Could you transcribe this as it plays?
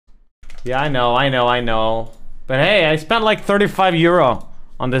Yeah, I know. But hey, I spent like 35 euro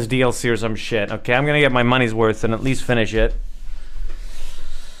on this DLC or some shit. Okay, I'm gonna get my money's worth and at least finish it.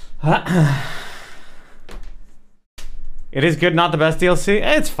 It is good, not the best DLC.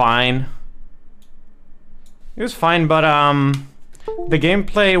 It's fine. It was fine, but the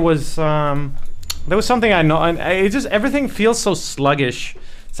gameplay was there was something I know. It just everything feels so sluggish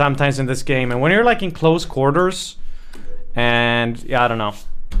sometimes in this game, and when you're like in close quarters, and yeah, I don't know.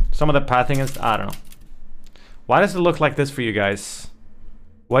 Some of the pathing is I don't know. Why does it look like this for you guys?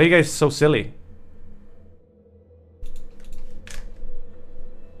 Why are you guys so silly?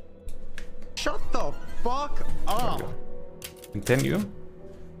 Shut the fuck up. Continue.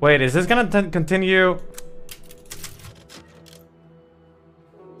 Wait, is this gonna continue?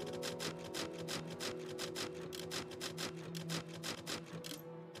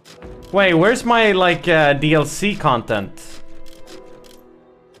 Wait, where's my like DLC content?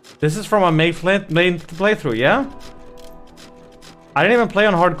 This is from a main playthrough, yeah? I didn't even play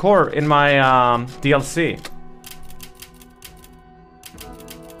on hardcore in my DLC.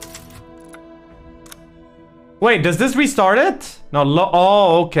 Wait, does this restart it? No,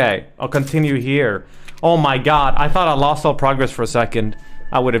 oh, okay. I'll continue here. Oh my god, I thought I lost all progress for a second.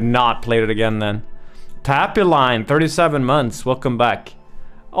 I would have not played it again then. Tappy line, 37 months, welcome back.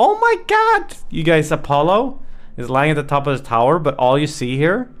 Oh my god! You guys, Apollo is lying at the top of the tower, but all you see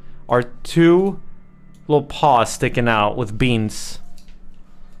here are two little paws sticking out with beans.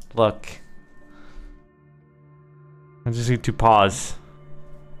 Look. I just see two paws.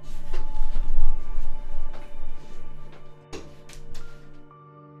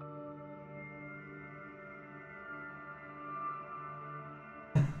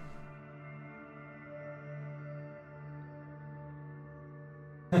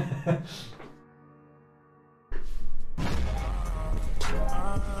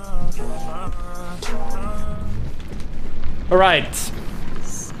 All right.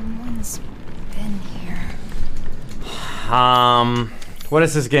 Someone's been here. What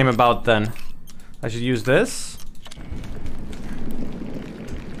is this game about then? I should use this.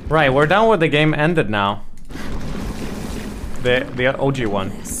 Right, we're done where the game ended now. The OG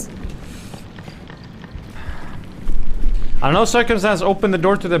one. Under no circumstance open the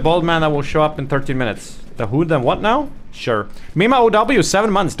door to the bald man that will show up in 13 minutes. The who then what now? Sure. Mima OW,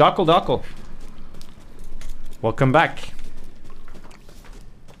 7 months. Dockle. Welcome back.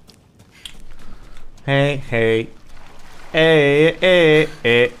 Hey. There's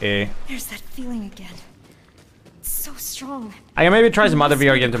that feeling again. It's so strong. I can maybe try some other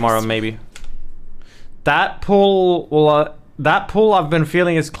VR game tomorrow, maybe. That pull will, that pull I've been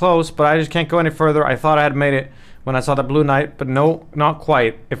feeling is close, but I just can't go any further. I thought I had made it when I saw the blue knight, but no, not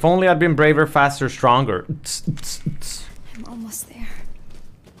quite. If only I'd been braver, faster, stronger. I'm almost there.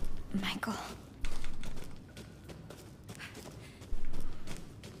 Michael.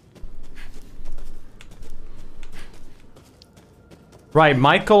 Right,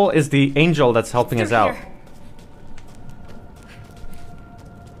 Michael is the angel that's helping us out.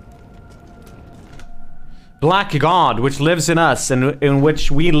 Black God, which lives in us and in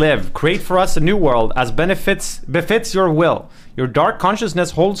which we live, create for us a new world as befits your will. Your dark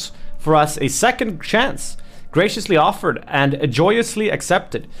consciousness holds for us a second chance, graciously offered and joyously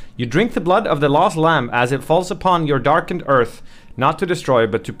accepted. You drink the blood of the lost lamb as it falls upon your darkened earth, not to destroy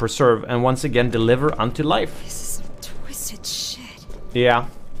but to preserve and once again deliver unto life. This is some twisted shit. Yeah.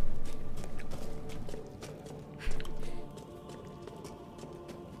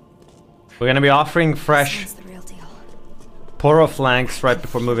 We're gonna be offering fresh Poro flanks right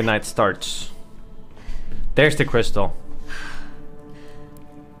before movie night starts. There's the crystal.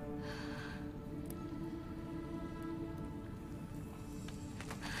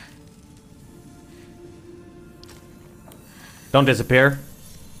 Don't disappear.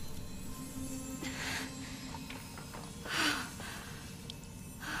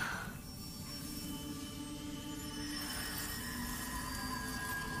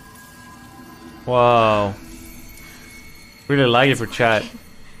 Whoa. Really like it for chat.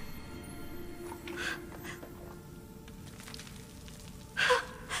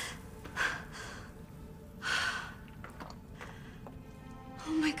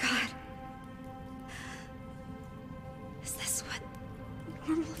 Oh my god. Is this what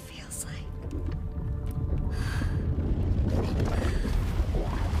normal feels like?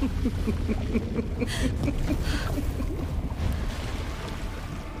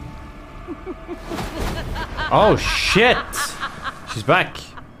 Oh shit! She's back.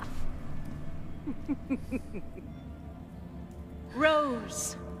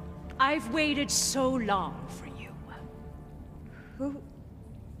 Rose, I've waited so long for you.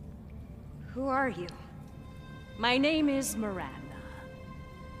 Who are you? My name is Miranda.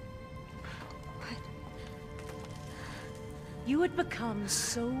 What? You had become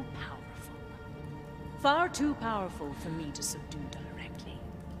so powerful. Far too powerful for me to subdue directly.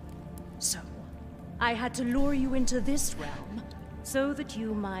 So, I had to lure you into this realm so that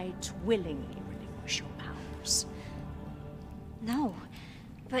you might willingly relinquish your powers. No.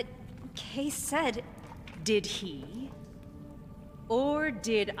 But Kay said... Did he? Or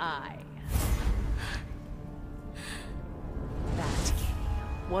did I? That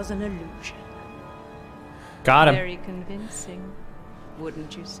was an illusion. Got him. Very convincing,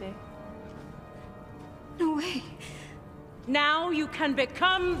 wouldn't you say? No way. Now you can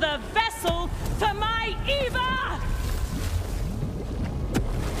become the vessel to my Eva!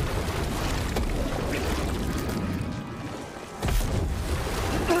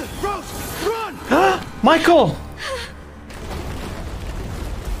 Rose, run! Michael!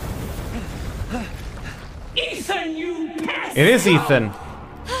 Ethan, you pest! It is Ethan.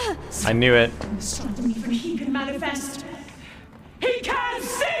 I knew it. Even he can manifest. He can't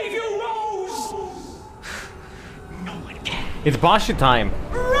save you, Rose! No one can. It's Bashi time.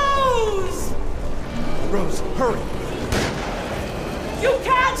 Rose! Rose, hurry! You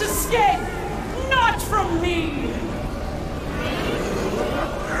can't escape! Not from me!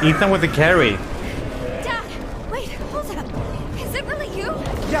 Ethan with the carry. Dad! Wait, hold up. Is it really you?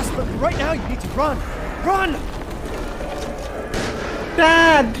 Yes, but right now you need to run! Run!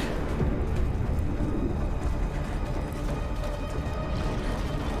 Dad!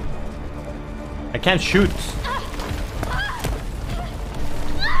 I can't shoot.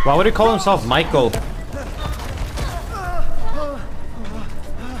 Why would he call himself Michael?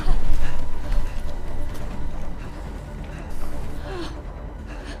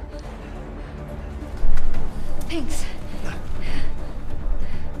 Thanks.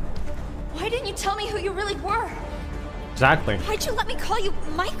 Why didn't you tell me who you really were? Exactly. Why'd you let me call you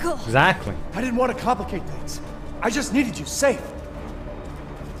Michael? Exactly. I didn't want to complicate things. I just needed you safe.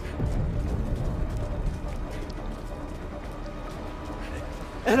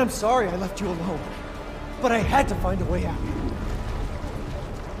 And I'm sorry I left you alone. But I had to find a way out.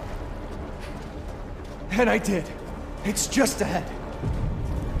 And I did. It's just ahead.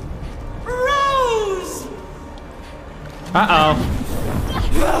 Rose! Uh-oh.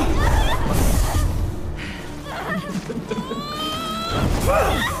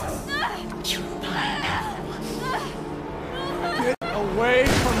 Get away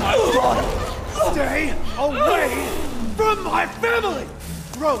from my daughter! Stay away from my family!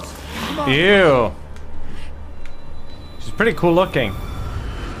 Rose, come on! Ew. She's pretty cool looking.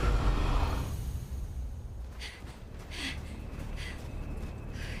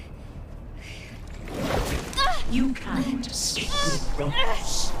 You can't escape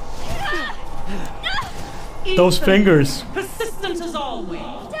Rose. Those Ethan, fingers. persistent as always.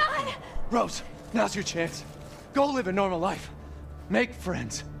 Dad! Rose, now's your chance. Go live a normal life. Make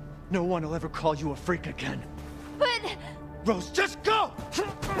friends. No one will ever call you a freak again. But... Rose, just go!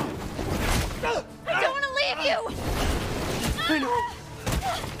 I don't want to leave you! I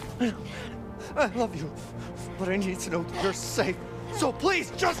know. I love you. But I need to know that you're safe. So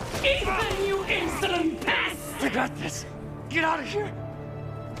please, just... Ethan, you insolent pest! I got this. Get out of here.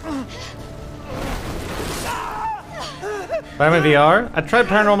 Buy my VR. I tried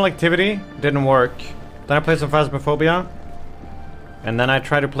Paranormal Activity. Didn't work. Then I played some Phasmophobia. And then I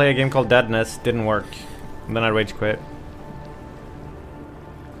tried to play a game called Deadness. Didn't work. And then I rage quit.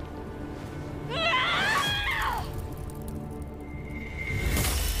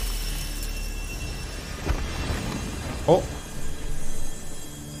 Oh.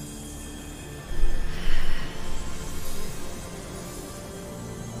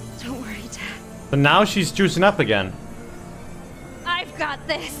 Don't worry, Dad. But now she's juicing up again. I've got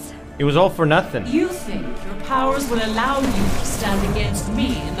this. It was all for nothing. You think your powers will allow you to stand against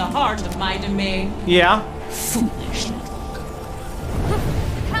me in the heart of my domain? Yeah. Foolish little girl.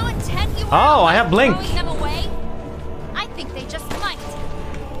 How intent you Oh, are I have Blink. throwing them away? I think they just might.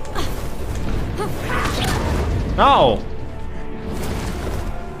 No.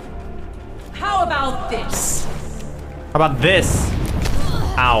 How about this? How about this?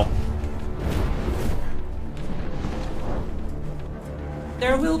 Ow.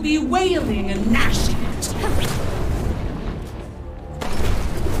 There will be wailing and gnashing at you.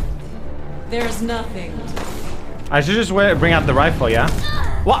 There's nothing. I should just bring out the rifle, yeah?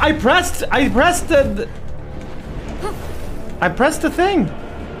 Well, I pressed the thing.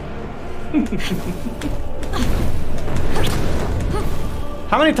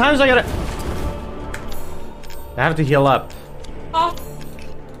 How many times I gotta... I have to heal up. Off.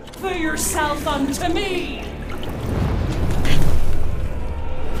 Offer yourself unto me.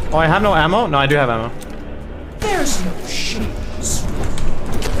 Oh, I have no ammo? No, I do have ammo. There's no shields.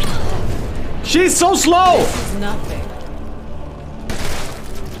 She's so slow! This is nothing.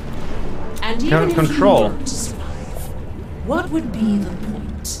 And even if Control. you were to survive, what would be the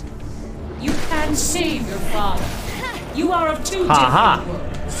point? You can't save your father. You are of two different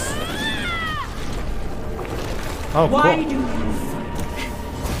worlds. Oh, Why cool. do you fight?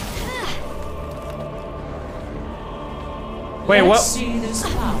 Wait, Let's what? see this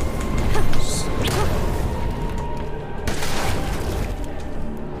power.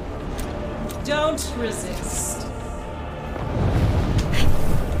 Don't resist.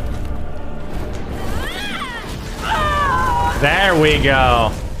 There we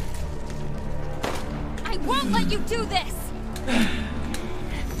go. I won't let you do this!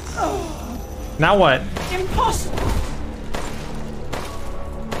 Now what? Impossible.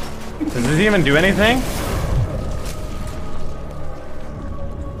 Does this even do anything?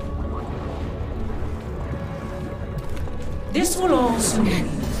 This will also mean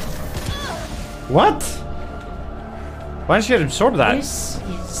What? Why did she absorb that? this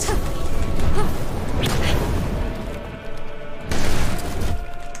is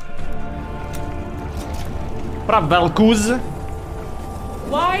What up, Velkuz?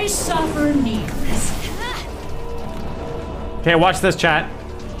 why suffer needs. Okay, watch this, chat.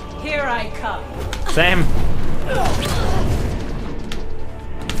 Here I come. Same.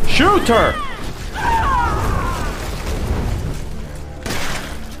 Shoot her!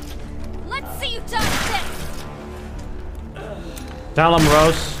 Let's see you done this! Tell him,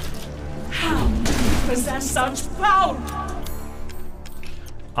 Rose. How do you possess such power?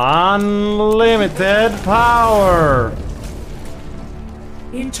 Unlimited power.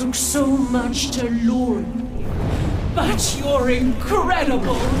 It took so much to lure you, but you're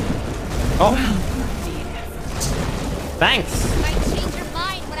incredible. Oh, Well, the effort. thanks. You might change your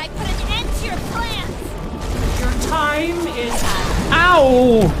mind when I put an end to your plans! Your time is at.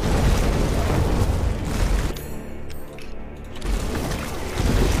 Ow!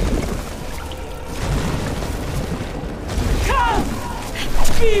 Come!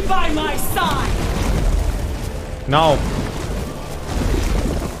 Be by my side! No.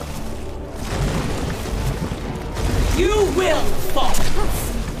 You will fall!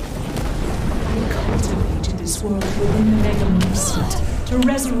 I cultivated this world within the Megamorph to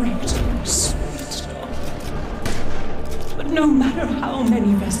resurrect your spirit. But no matter how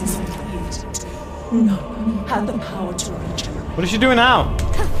many vessels I created, none had the power to regenerate. What is she doing now?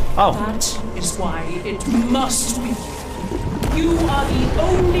 Oh, That is why it must be you. You are the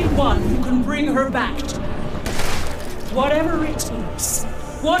only one who can bring her back to me. Whatever it takes,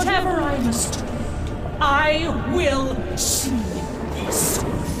 whatever I must do, I will see this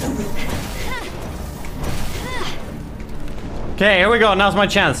through. okay, here we go. Now's my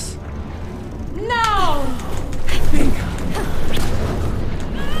chance. Now!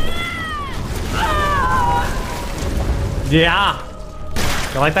 Yeah.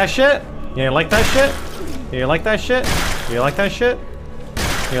 You like that shit? Yeah, you like that shit? Yeah, you like that shit? Yeah, you like that shit?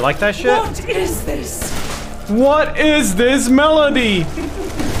 Yeah, you like that shit? What is this? What is this melody?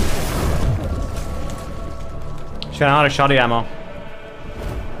 She's out of shoddy ammo.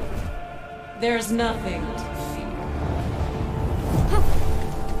 There's nothing to fear.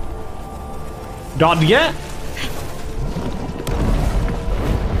 Dod yet?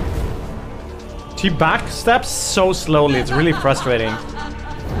 She backsteps so slowly, it's really frustrating.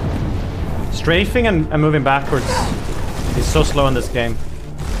 Strafing and moving backwards is so slow in this game.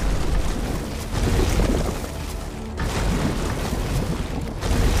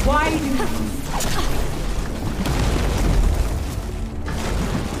 Why do you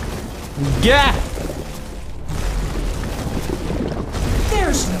Yeah!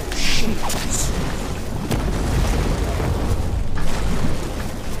 There's no shields.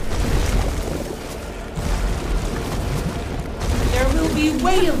 There will be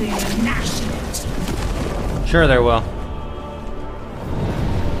wailing and gnashing it. Sure there will.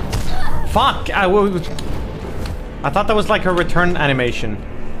 Fuck! I thought that was like a return animation.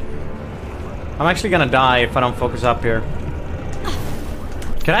 I'm actually gonna die if I don't focus up here.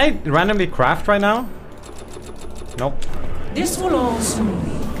 Can I randomly craft right now? Nope. This will also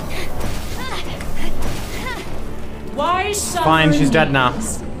mean. Why suffer Fine, she's dead now.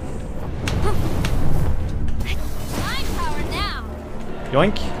 needs? My power now!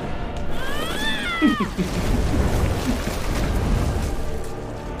 Yoink.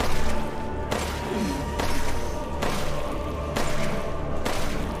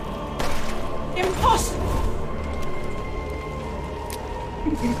 Impossible.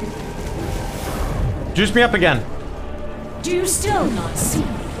 Juice me up again. Do you still not see?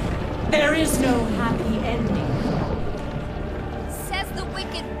 There is no happy ending. Says the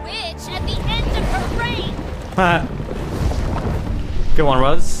wicked witch at the end of her reign. Good one,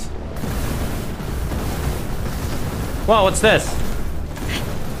 Rose. Whoa, what's this?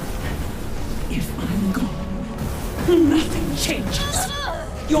 If I'm gone, nothing changes.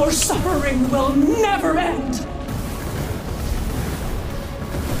 Your suffering will never end.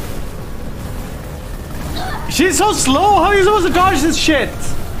 She's so slow. How are you supposed to dodge this shit?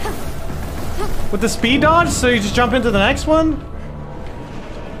 With the speed dodge, so you just jump into the next one?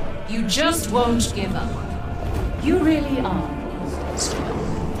 You just won't give up. You really are strong.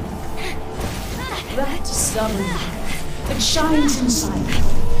 That stubborn light that shines inside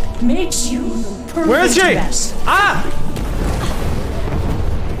you makes you the perfect Where is she? vessel. Ah!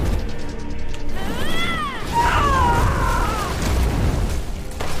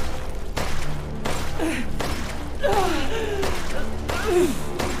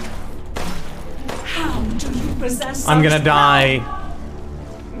 How do you possess I'm such gonna die.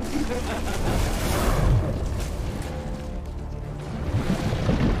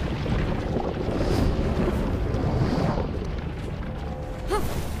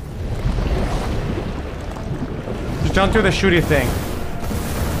 Just jump through the shooty thing.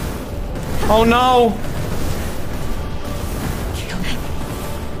 Oh no! Kill me,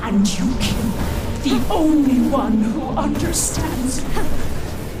 and you kill the only one who understands you.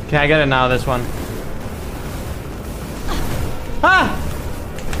 Okay, I get it now, this one. Ah!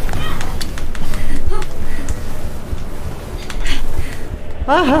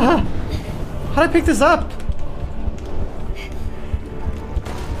 Ah! How'd I pick this up?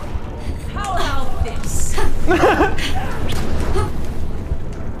 How about this?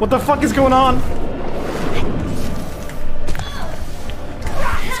 What the fuck is going on?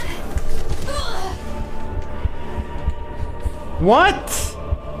 What?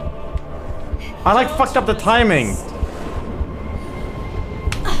 I like fucked up the timing.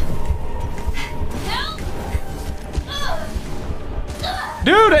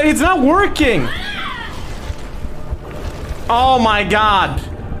 Dude, it's not working. Oh my god.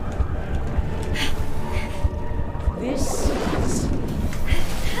 This is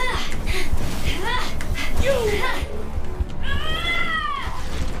you.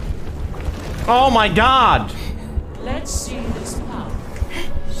 Oh my god. Let's see this power.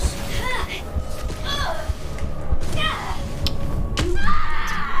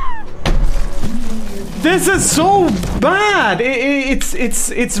 This is so bad.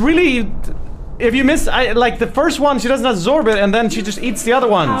 It's really. If you miss, like the first one, she doesn't absorb it, and then she just eats the other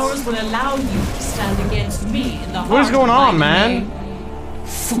ones. Powers will allow you to stand against me in the heart. What is going on, man?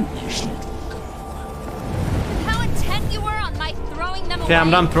 Foolish. How intent you were on my throwing them away. Okay,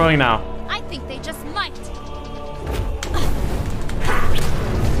 I'm done throwing now. I think they just might.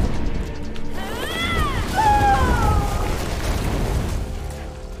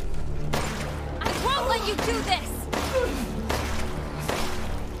 I won't let you do this.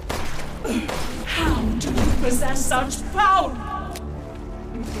 How do you possess such power?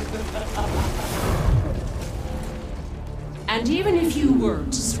 And even if you were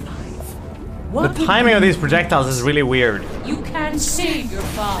to survive, what The timing of these projectiles is really weird. You can't save your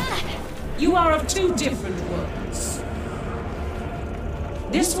father. You are of two different worlds.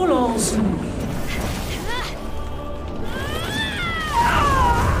 This will all soon be.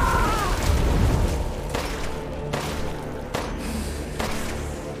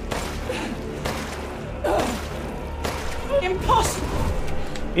 Impossible.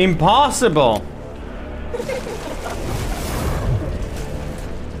 Impossible.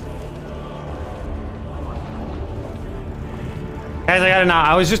 Guys, I got it now.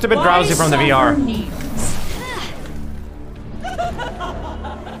 I was just a bit drowsy from the VR.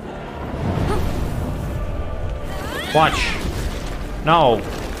 Watch. No.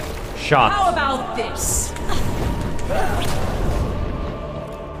 Shot. How about this?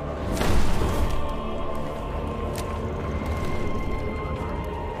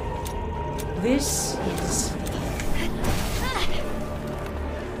 This is...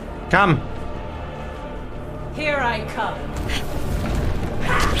 Come. Here I come.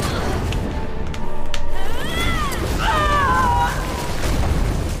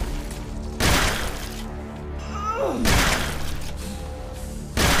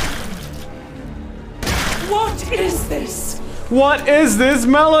 What is this? What is this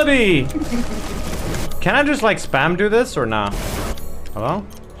melody? Can I just like spam do this or not? Hello?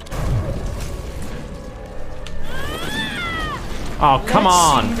 Oh, come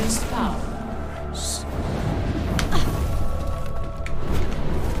on. Let's see this power.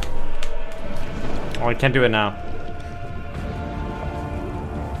 Oh, I can't do it now.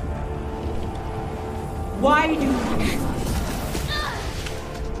 Why do you...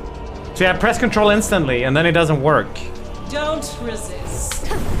 See, I press control instantly, and then it doesn't work. Don't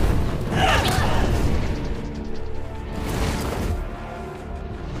resist.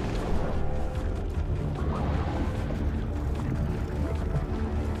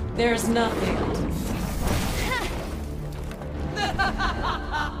 There's nothing.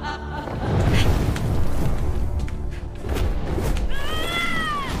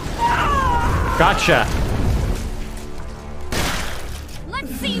 Gotcha.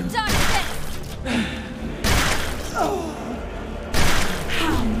 Let's see you dodge this.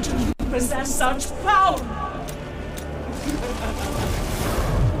 How do you possess such power?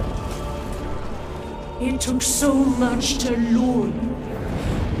 It took so much to lure you,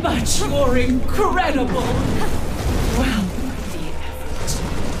 but you're incredible. Well, the effort.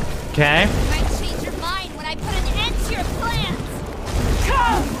 Okay. You might change your mind when I put an end to your plans.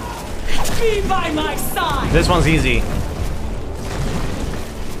 Come! Be by my side! This one's easy.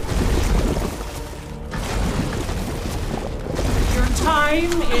 Your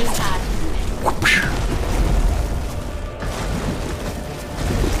time is at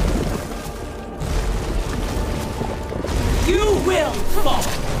You will fall!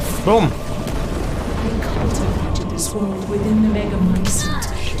 Boom. I cultivated this world within the Mega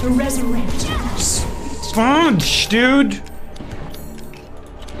Mindset to resurrect your sweet. Fudge, dude.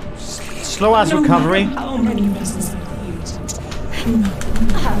 Slow ass recovery. No matter how many lessons I've used, none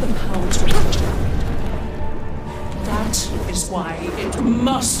have the power to return. That is why it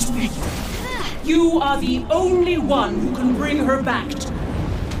must be. You are the only one who can bring her back to me.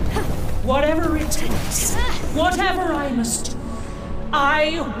 Whatever it takes, whatever I must do,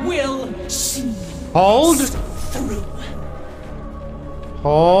 I will see Hold. through.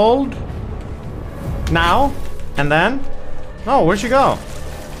 Hold. Now. And then. Oh, where'd she go?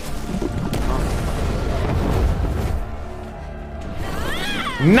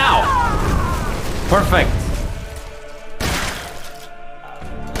 Now. Perfect.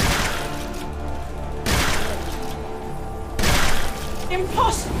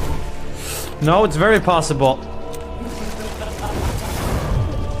 Impossible. No, it's very possible.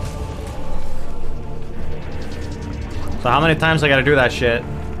 So how many times I gotta do that shit?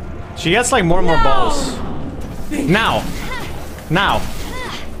 She gets like more and more balls. Now! Now!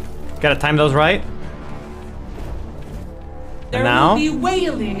 Gotta time those right. There now? will be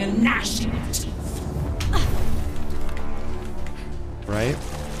wailing and gnashing of teeth. Right.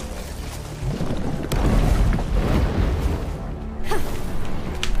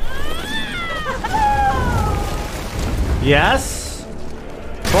 Yes.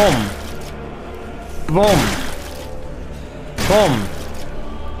 Boom. Boom. Boom.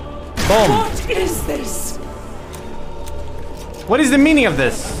 Boom. What is this? What is the meaning of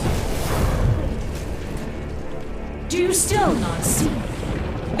this? Do you still not see?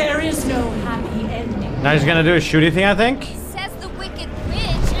 There is no happy ending. Now he's gonna do a shooty thing, I think. Says the wicked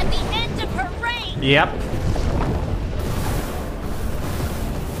witch at the end of her reign. Yep.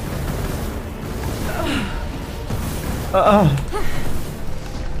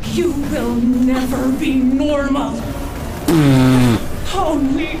 You will never be normal.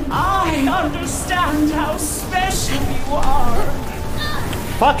 Only I understand how special you are.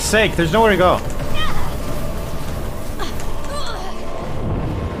 Fuck's sake, there's nowhere to go.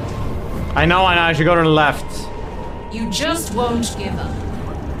 I know, I should go to the left. You just won't give up.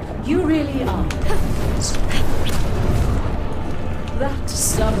 You really are. That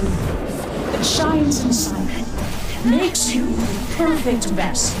stubborn faith that shines inside you makes you the perfect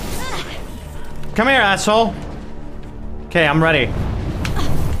vessel. Come here, asshole. Okay, I'm ready.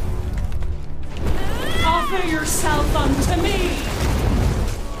 Offer yourself unto me.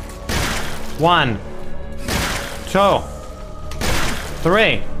 1, 2,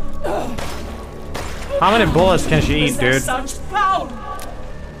 3. How many bullets can she eat, dude? Such power.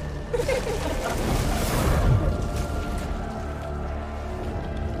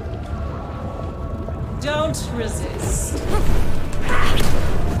 Don't resist.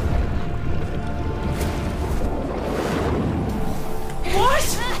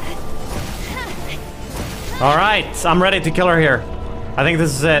 What? All right, I'm ready to kill her here. I think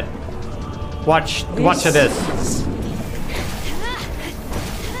this is it. Watch this.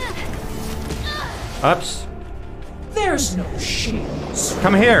 Oops. There's no shields.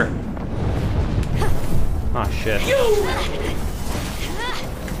 Come here. Oh shit.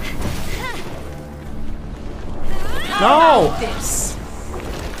 No! This.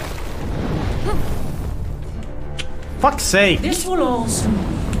 Fuck's sake. This will also.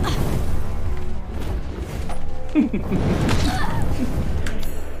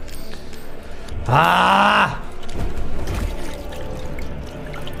 Ah!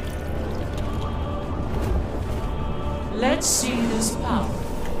 Let's see this power.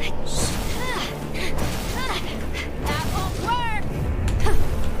 That won't work.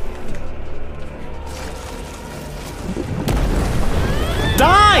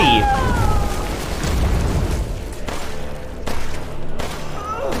 Die!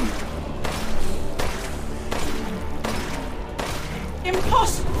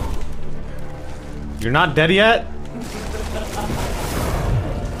 Impossible. You're not dead yet?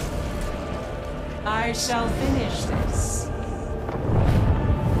 I shall finish this.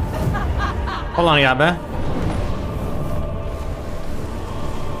 Hold on, Yabe.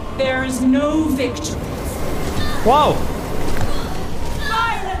 There is no victory. Whoa!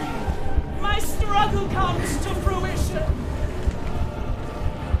 Finally, my struggle comes to fruition.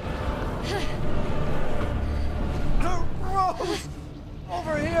 Rose!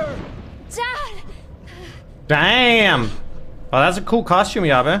 Over here! Dad! Damn! Oh, that's a cool costume,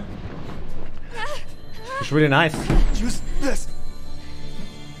 Yabe. It's really nice. Use this!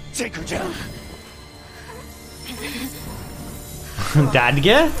 Take her down!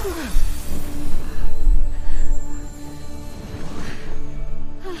 Dadge?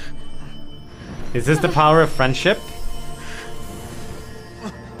 Is this the power of friendship?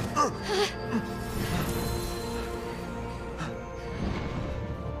 Oh,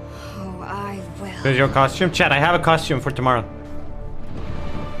 I will. There's your costume. Chat, I have a costume for tomorrow.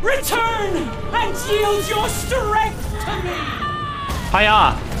 Return and yield your strength to me.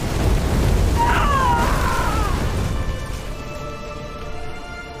 Hiya!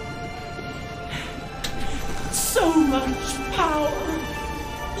 So much power.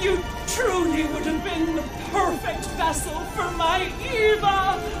 You truly would have been the perfect vessel for my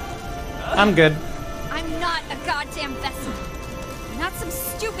Eva. I'm good. I'm not a goddamn vessel. I'm not some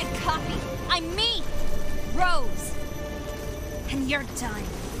stupid copy. I'm me, Rose. And you're done.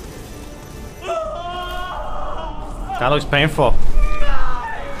 That looks painful.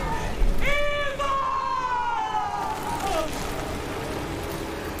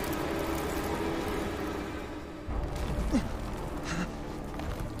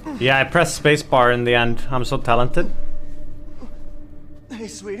 Yeah, I pressed spacebar in the end. I'm so talented. Hey,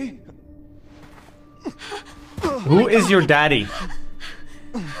 sweetie. Who is your daddy?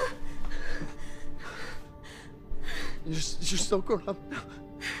 You're so grown up now.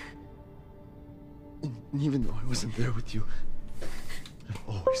 And even though I wasn't there with you, I've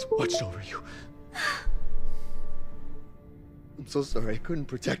always watched over you. I'm so sorry I couldn't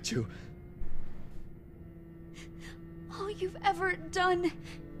protect you. All you've ever done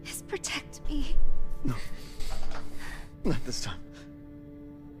is protect me. No. Not this time.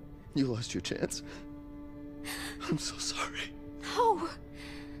 You lost your chance. I'm so sorry. No.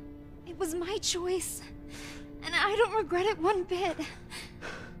 It was my choice. And I don't regret it one bit.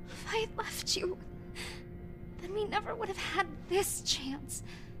 If I had left you, then we never would have had this chance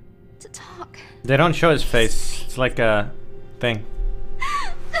to talk. They don't show his face. It's like a thing.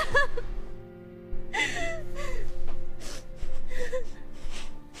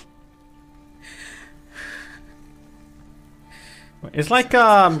 It's like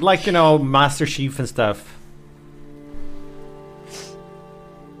you know, Master Chief and stuff.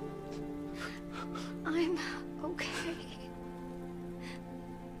 I'm okay.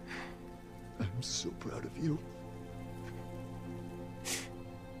 I'm so proud of you.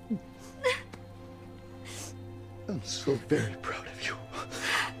 I'm so very proud of you.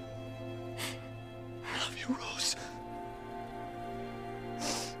 I love you, Rose.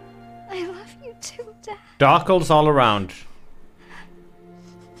 I love you too, Dad. Darkles all around.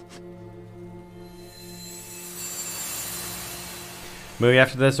 Movie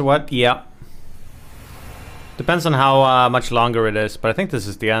after this or what? Yeah. Depends on how much longer it is, but I think this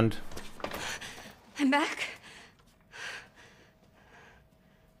is the end. I'm back.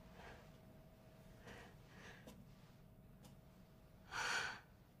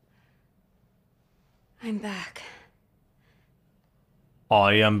 I'm back.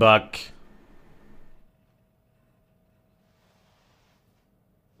 I am back.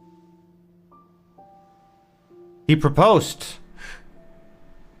 He proposed.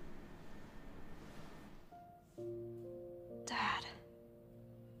 Dad.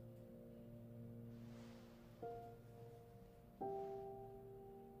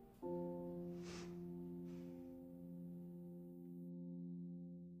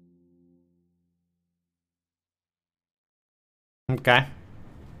 Okay.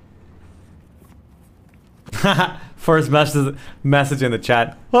 First message in the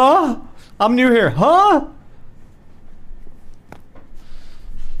chat. Huh? I'm new here. Huh?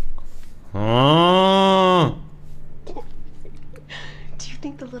 Oh. Do you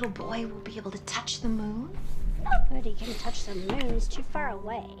think the little boy will be able to touch the moon? Nobody can touch the moon. It's too far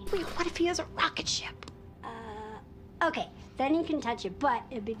away. Wait, what if he has a rocket ship? Okay, then you can touch it, but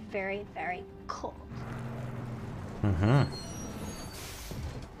it'd be very, very cold.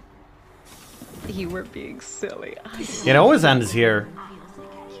 You were being silly. It always ends here.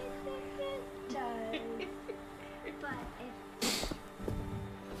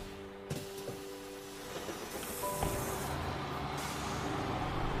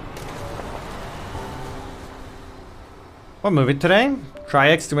 What movie today?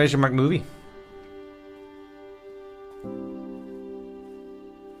 Try exclamation mark movie.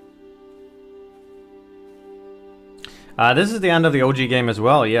 This is the end of the OG game as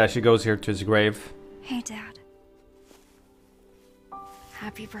well. Yeah, she goes here to his grave. Hey, Dad.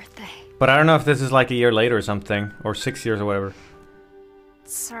 Happy birthday. But I don't know if this is like a year later or something, or 6 years or whatever.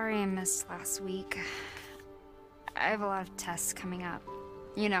 Sorry I missed last week. I have a lot of tests coming up.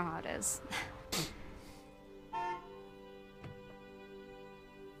 You know how it is.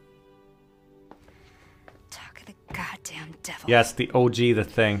 Talk of the goddamn devil. Yes, the OG, the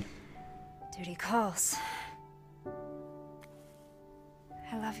thing. Duty calls.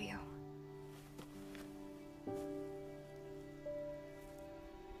 I love you.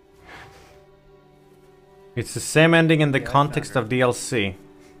 It's the same ending in the context of DLC.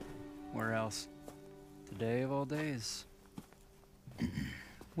 Where else? Today of all days.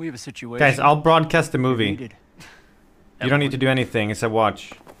 We have a situation. Guys, I'll broadcast the movie. Needed. You don't need to do anything except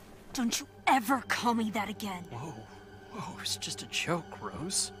watch. Don't you ever call me that again. Whoa, it's just a joke,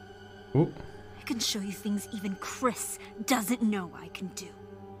 Rose. Ooh. I can show you things even Chris doesn't know I can do.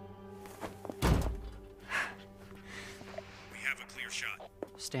 We have a clear shot.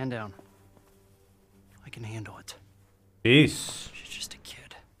 Stand down. I can handle it. Peace. She's just a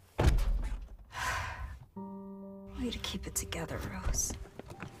kid. Way to keep it together, Rose.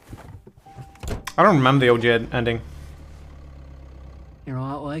 I don't remember the OG ending. You're a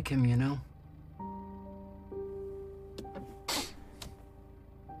lot like him, you know?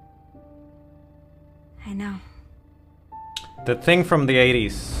 I know. The thing from the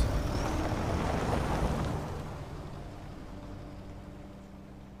 80s.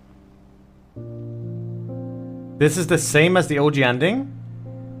 This is the same as the OG ending?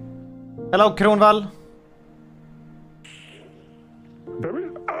 Hello, Kronvall.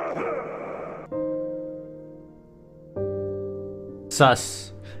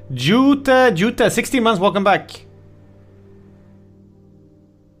 Sus. Jute, 16 months, welcome back.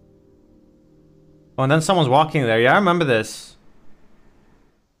 Oh, and then someone's walking there. Yeah, I remember this.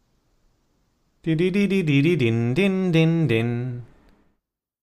 Din din din din.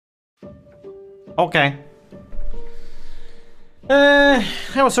 Okay.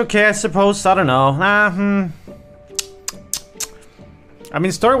 That was okay, I suppose. I don't know. I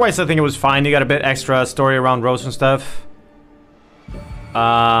mean, story-wise, I think it was fine. You got a bit extra story around Rose and stuff.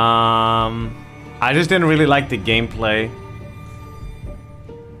 I just didn't really like the gameplay.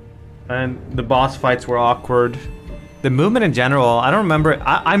 And the boss fights were awkward. The movement in general, I don't remember.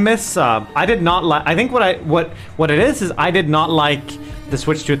 I miss. I did not like. I think what it is I did not like the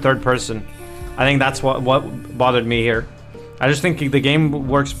switch to third person. I think that's what bothered me here. I just think the game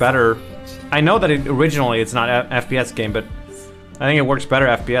works better. I know that originally it's not an FPS game, but I think it works better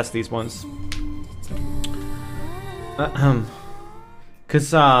FPS these ones.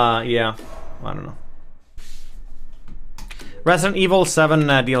 Cause yeah, I don't know. Resident Evil 7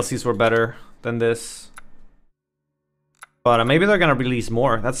 DLCs were better than this. But maybe they're gonna release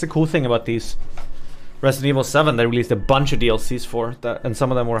more. That's the cool thing about these. Resident Evil 7, they released a bunch of DLCs for that, and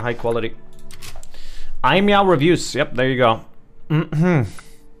some of them were high quality. iMeow reviews. Yep, there you go.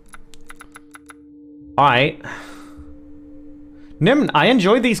 Alright. Nym, I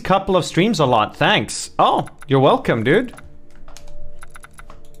enjoy these couple of streams a lot. Thanks. Oh, you're welcome, dude.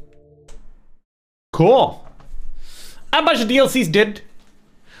 Cool. A bunch of DLCs did.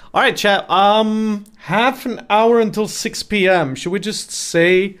 Alright, chat. Half an hour until 6 p.m. Should we just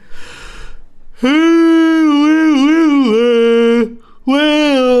say...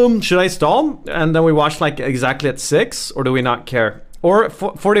 should I stall? And then we watch like exactly at 6? Or do we not care? Or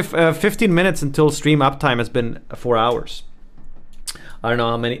 15 minutes until stream uptime has been 4 hours. I don't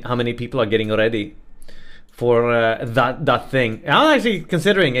know how many people are getting ready for that thing. I'm actually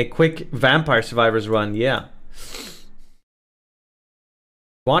considering a quick Vampire Survivors run, yeah.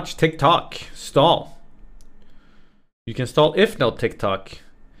 Watch TikTok. Stall. You can stall if no TikTok.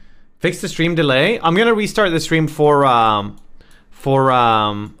 Fix the stream delay. I'm gonna restart the stream for I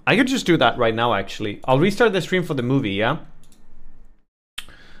could just do that right now actually. I'll restart the stream for the movie, yeah?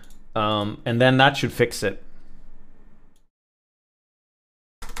 And then that should fix it.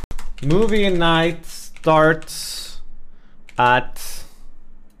 Movie night starts at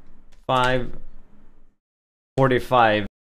 5:45.